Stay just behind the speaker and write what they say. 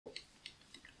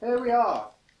Here we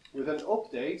are with an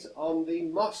update on the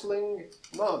Mossling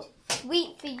mod.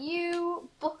 Wheat for you,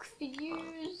 book for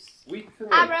yous. Wheat for me.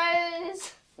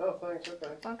 Arrows. Oh, thanks,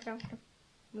 okay.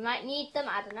 We might need them,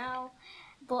 I don't know.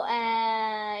 But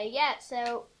yeah,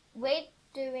 so we're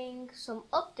doing some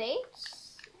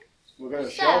updates. We're going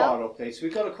to show our updates.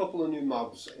 We've got a couple of new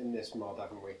mobs in this mod,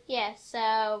 haven't we? Yeah,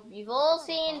 so you've all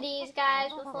seen these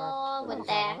guys before with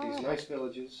these nice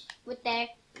villages. With their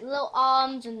little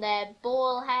arms and their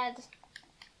ball heads.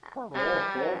 Ball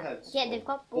heads. Yeah, they've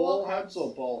got ball heads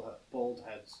or bald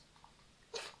heads?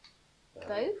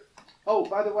 Both. Oh,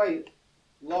 by the way,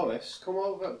 Loris, come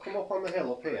up on the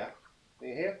hill up here. Are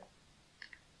you here?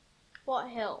 What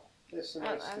hill? This hill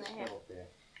up here.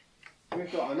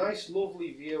 We've got a nice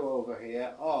lovely view over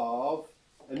here of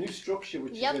a new structure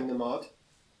which is in the mod.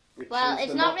 Well,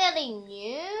 it's not really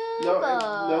new.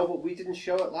 No, but we didn't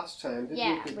show it last time, did we?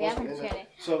 Yeah, we haven't shown it.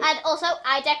 So, and also,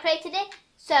 I decorated it.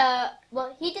 So,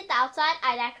 well, he did the outside,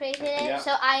 I decorated it. Yeah.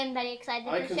 So I am very excited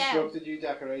to show. I constructed, you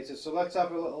decorated. So let's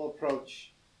have a little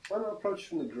approach. Why not approach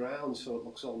from the ground so it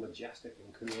looks all majestic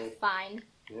and cool? Fine.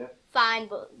 Yeah. Fine,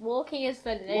 but walking is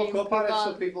fun. Look up at it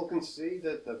so people can see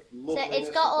the loveliness. So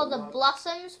it's got all the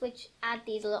blossoms which add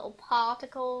these little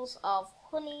particles of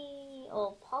honey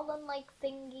or pollen-like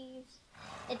thingies.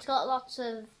 It's got lots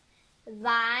of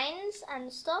vines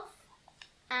and stuff.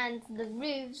 And the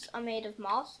roofs are made of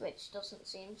moss, which doesn't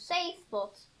seem safe,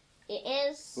 but it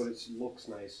is. But it looks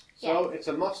nice. So it's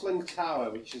a Mossling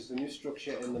Tower, which is the new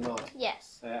structure in the mod.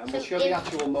 Yes. And we'll show the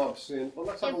actual mod soon. But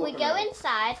let's have a look. If we go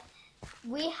inside,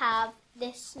 we have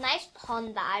this nice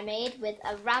pond that I made with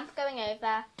a ramp going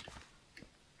over,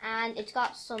 and it's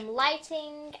got some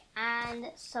lighting and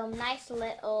some nice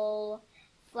little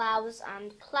flowers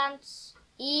and plants,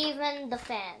 even the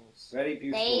fans. Very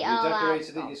beautiful. You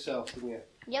decorated it yourself, didn't you?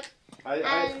 Yep.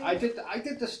 I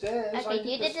did the stairs. Okay,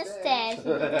 you did the stairs.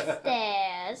 You did the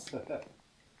stairs.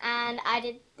 And I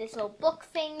did this little book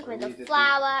thing with a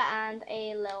flower and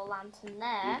a little lantern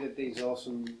there. You did these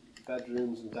awesome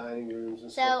bedrooms and dining rooms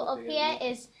and stuff. So up here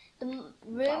is the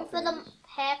room for the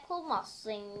purple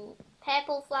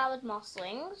flowered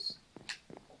mosslings.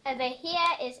 Over here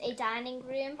is a dining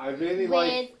room. I really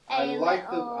like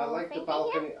the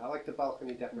balcony. I like the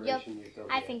balcony decoration you've done.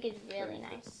 I think it's really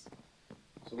nice.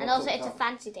 So and also it's a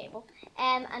fancy table.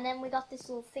 And then we got this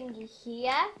little thingy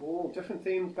here. Oh, different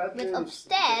themed bedrooms. With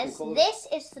upstairs, this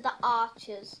is for the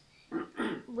archers.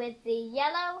 With the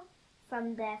yellow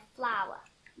from their flower.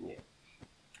 Yeah.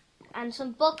 And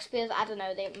some books because, I don't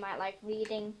know, they might like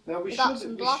reading. Now we got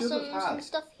some blossoms and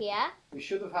stuff here. We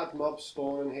should have had mobs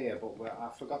spawning here, but I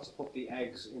forgot to put the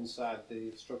eggs inside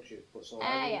the structure. So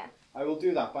I will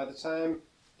do that. By the time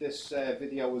this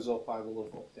video is up, I will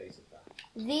have updated that.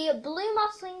 The blue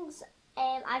mosslings,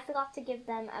 I forgot to give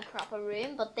them a proper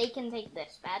room, but they can take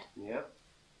this bed. Yeah.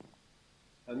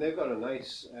 And they've got a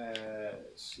nice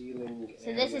ceiling.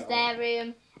 So this is their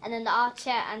room, and then the archer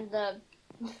and the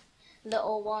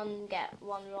little one get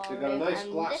one room. They've got a nice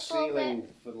glass ceiling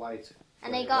for light.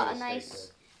 And they got a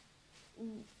nice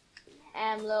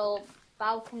little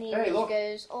balcony which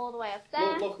goes all the way up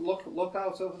there. Look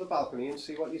out over the balcony and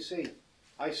see what you see.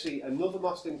 I see another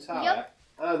Mossling Tower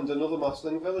and another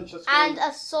Mossling Village. And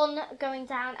a sun going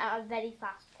down at a very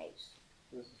fast pace.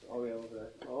 Oh yeah, over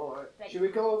there. All right. Should we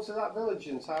go over to that village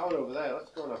and tower over there? Let's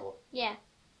go and have a look. Yeah.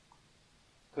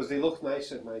 Because they look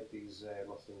nice at night, these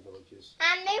Mossling villages.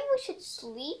 And maybe we should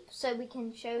sleep so we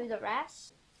can show the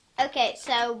rest. Okay,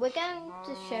 so we're going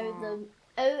to show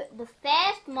the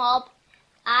first mob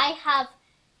I have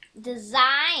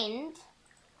designed.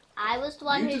 I was the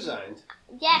one who designed?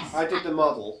 Yes. I did the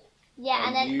model. Yeah,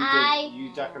 and then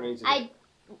you decorated it.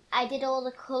 I did all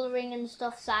the colouring and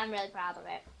stuff, so I'm really proud of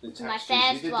it. The textures. My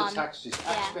first you did one. The textures.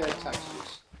 Expert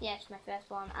textures. Yes, my first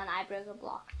one, and I broke a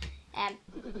block.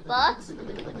 But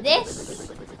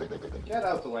this Get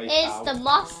out the way, is cow. the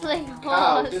Mossling horse.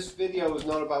 Cow, this video is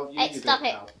not about you. Hey, stop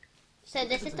it. Cow. So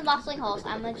this is the Mossling horse.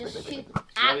 I'm gonna just shoot.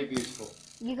 Very beautiful.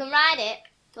 You can ride it,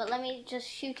 but let me just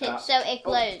shoot it so it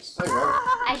glows.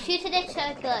 I shooted it so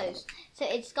it glows. So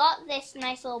it's got this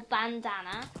nice little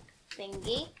bandana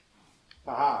thingy.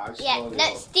 Aha,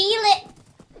 no, steal it.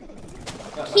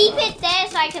 Keep it there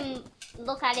so I can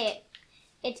look at it.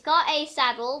 It's got a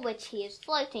saddle, which he is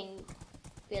floating,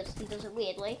 because he does it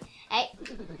weirdly. And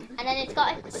then it's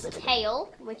got its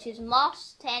tail, which is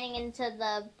moss, turning into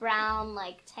the brown,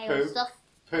 like, tail stuff.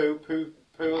 Poo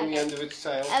on the end of its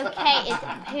tail. Okay, it's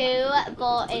poo,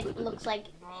 but it looks like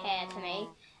hair to me.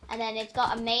 And then it's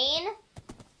got a mane,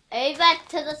 Over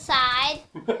to the side.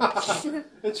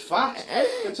 It's fast.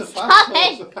 It's a Stop fast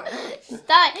it.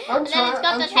 Stop it. And then it's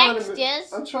got the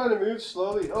textures. I'm trying to move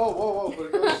slowly. Oh, whoa, but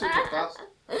it goes super fast.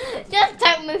 Just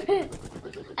don't move it.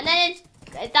 And then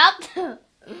it's up. And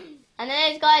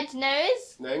then it's got its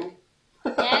nose. Ning.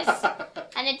 Yes.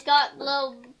 And it's got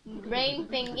little brain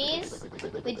thingies,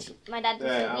 which my dad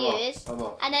doesn't use.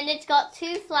 And then it's got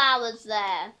 2 flowers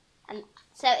there. And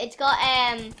so it's got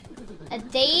a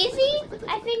daisy,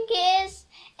 I think it is,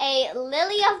 a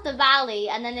lily of the valley,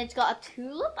 and then it's got a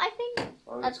tulip, I think.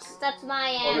 That's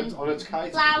my on its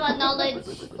kite. Flower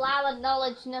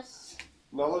knowledgeness.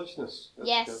 Knowledgeness.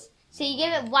 Yes. Good. So you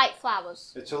give it white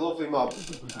flowers. It's a lovely mob.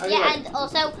 Anyway. Yeah, and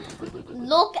also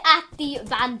look at the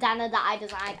bandana that I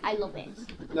designed. I love it.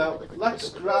 Now let's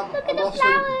grab look a at the mossling.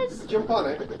 flowers. Jump on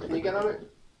it. Can you get on it?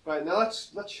 Right, now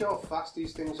let's show how fast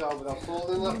these things are without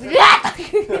falling in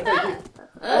that.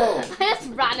 Oh. I just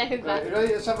ran over. Right, you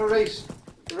ready? Let's have a race.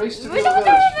 A race to the village.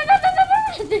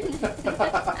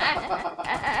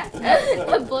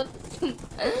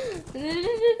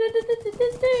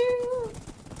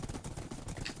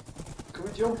 Can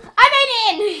we jump? I made it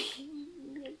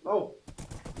in! Oh.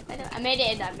 I made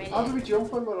it in, How do we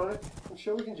jump when we're on it? I'm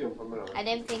sure we can jump when we're on it.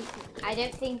 I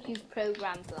don't think you've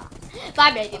programmed that. But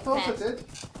I made it. I thought I did.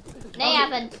 No, you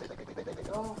haven't.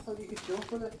 Oh, I thought you could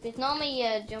jump with it. There's normally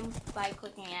you jump by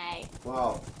clicking A.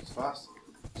 Wow, it's fast.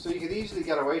 So you could easily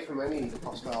get away from any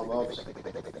hostile mobs.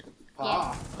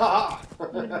 Ha ha!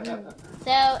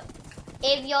 So,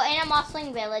 if you're in a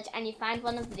mossling village and you find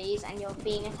one of these and you're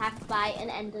being attacked by an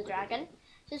ender dragon,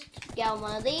 just get on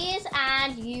one of these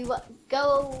and you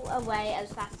go away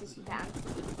as fast as you can.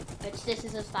 Which this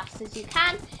is as fast as you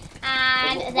can.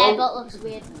 And their butt looks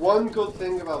weird. One good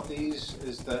thing about these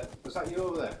is that... Was that you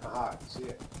over there? Aha, I can see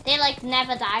it. They like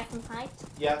never die from height.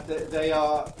 Yeah, they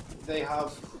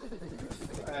have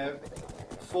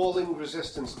falling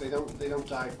resistance. They don't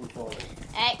die from falling.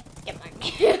 Hey, get back.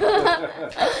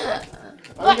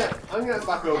 I'm getting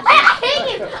back over. I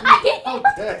hate you! How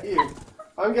dare you!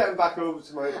 I'm getting back over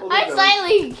to my other I village.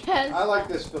 slightly guessed. I like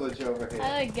this village over here.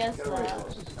 I don't guess Get away that. from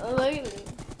us.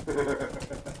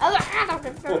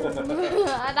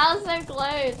 That was so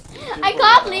close. I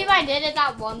can't believe I did it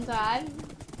that one time.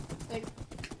 Like,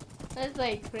 that's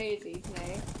like crazy to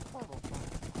me.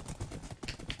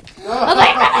 I'm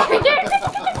like, I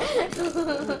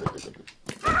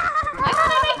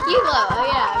gotta make you glow. Oh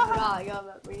yeah, I forgot. I got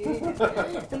that for you.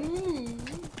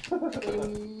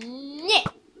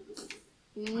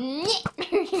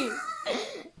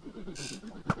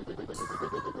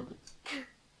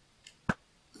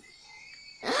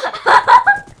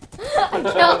 I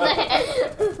killed it.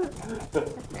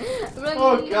 Run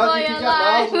Oh God, for you your can get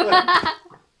miles away. life.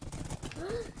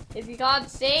 If you can't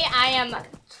see, I am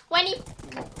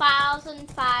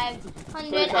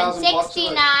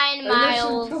 20,569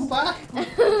 miles. Listen, come back.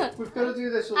 We've got to do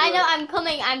this. I know, I'm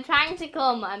coming. I'm trying to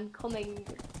come. I'm coming.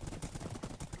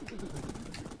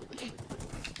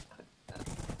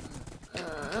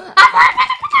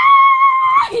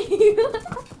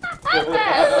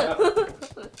 Kaya!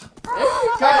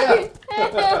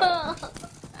 Kaya!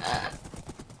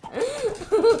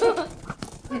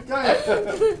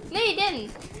 No, you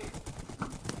didn't.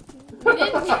 You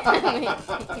didn't do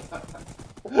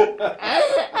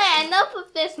Hey, enough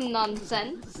of this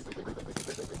nonsense.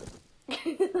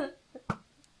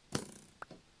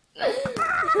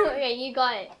 Okay, you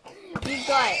got it. You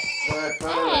got it.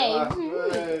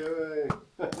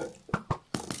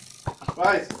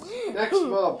 Right, next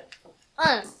mob.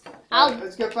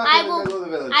 Let's get back in the middle of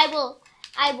the village.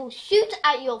 I will shoot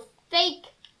at your fake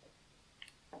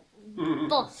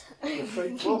butt. Your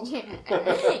fake butt?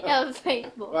 Your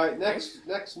fake butt. Right,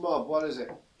 next mob, what is it?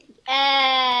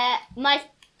 My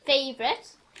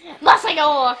favourite. Mossling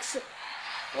orcs!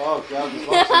 Oh God, there's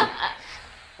lots of them.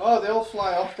 Oh, they all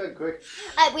fly off dead quick.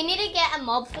 We need to get a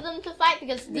mob for them to fight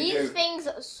because these things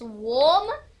swarm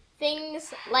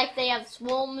things like they have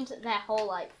swarmed their whole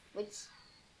life. Which,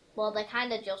 well, they're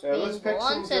kind of just being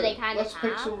born, so they kind of have.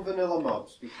 Let's pick some vanilla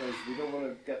mobs because we don't want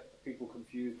to get people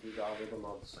confused with our other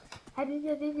mobs. I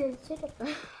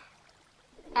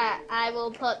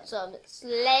will put some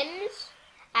slims.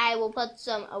 I will put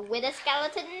some wither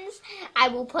skeletons. I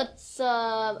will put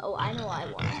some... Oh, I know what I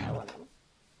want. I want them.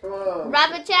 Come on.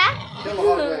 Rabbit jack. Kill the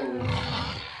hoglins.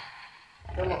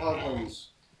 Kill the hoglins.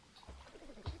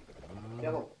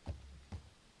 Kill them.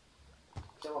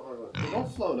 Kill the hoglins. They've all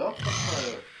flown up. That's not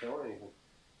going to kill anything.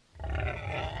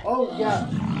 Oh, yeah.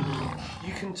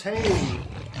 You can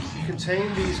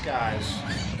tame these guys.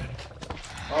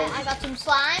 Oh. I got some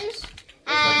slimes.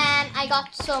 And I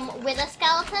got some wither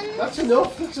skeletons. That's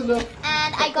enough, that's enough.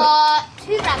 And I got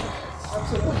 2 rabbits.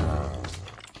 That's enough.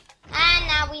 And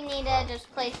now we need to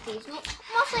just place these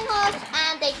mossling huts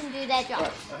and they can do their job.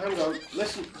 Right, hang on.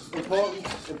 Listen, important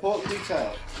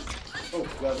detail. Oh,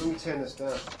 well, let me turn this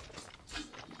down.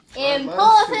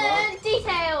 Important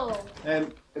detail.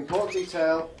 Important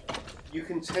detail. You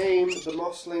can tame the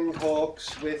mossling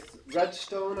hawks with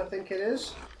redstone, I think it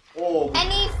is. Or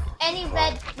any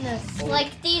redness,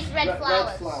 like these red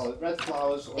flowers. Red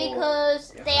flowers.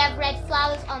 Because they have red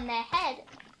flowers on their head.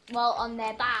 Well, on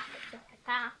their back. Just like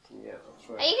that. Yeah, that's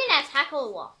right. Are you going to attack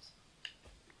or what?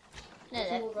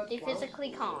 No, they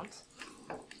physically can't.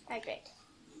 Oh, great.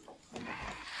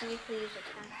 Can you please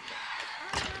attack?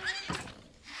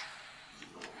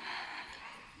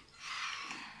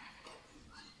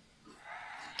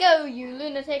 Go, you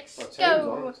lunatics!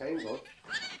 Go!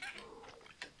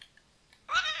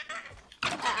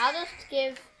 I'll just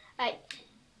give.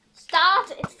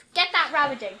 Start. Get that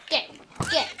ravager. Get.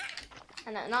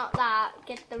 And no, not that.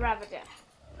 Get the ravager.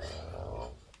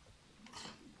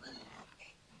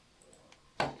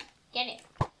 Get it.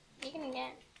 You're gonna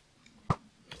get.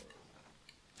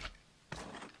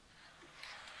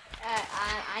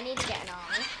 I need to get an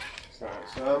army. Right,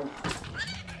 so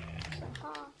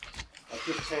I've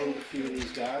just tamed a few of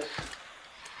these guys.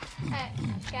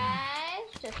 Guys,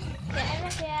 just get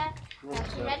over here. Got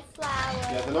some red flowers.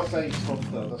 Yeah, they're not very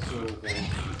tough though, that's the only thing.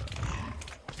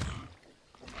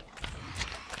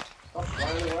 Stop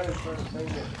flying away and trying to tame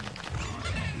it.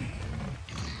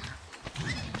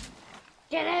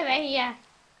 Get over here.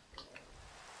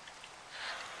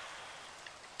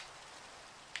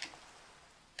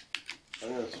 I'm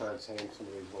going to try and tame some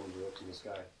of these ones up in the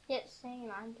sky. Yeah,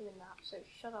 same. I'm doing that, so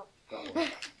shut up. That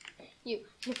one. you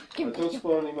Don't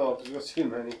spawn any more because we've got too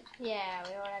many. Yeah,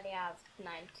 we already have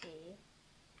 90.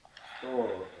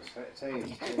 Oh,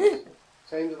 tamed.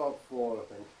 Tamed about 4, I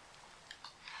think.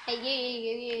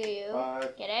 Hey, you.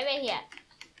 5. Get over here.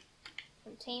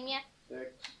 Some team ya.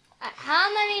 6. How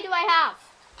many do I have?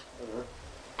 I don't know.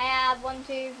 I have 1,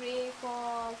 2, 3,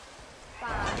 4,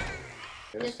 5.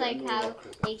 Just like how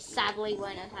they sadly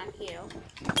won't attack you.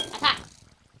 Attack!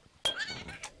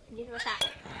 Need to attack.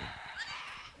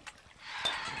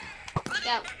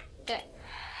 Go. Do it.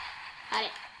 Got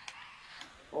it.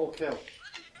 All kill.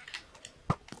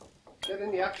 Get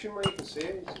in the action where you can see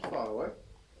it. It's too far away.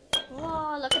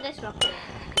 Whoa, look at this rocket.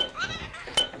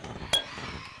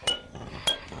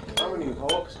 How many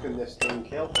hawks can this thing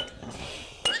kill?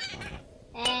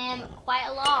 Quite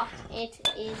a lot. It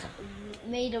is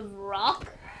made of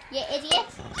rock, you idiot.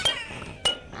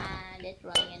 And it's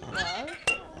running in slow.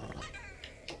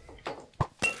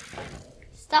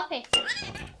 Stop it.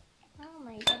 Oh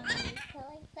my god, I'm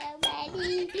killing so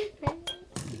many.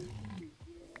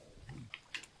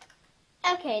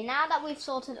 Okay, now that we've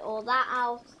sorted all that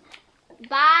out,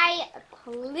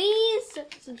 please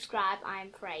subscribe. I'm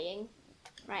praying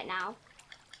right now.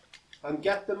 And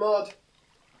get the mod.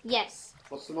 Yes.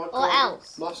 What's the mod or called?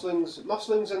 else.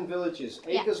 Mosslings and Villages.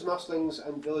 AGER'S Mosslings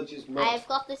and Villages mod. I've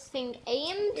got this thing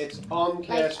aimed. It's on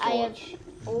Curse Watch.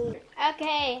 Oh.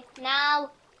 Okay,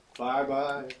 now. Bye.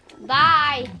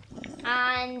 Bye.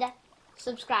 And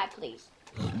subscribe, please.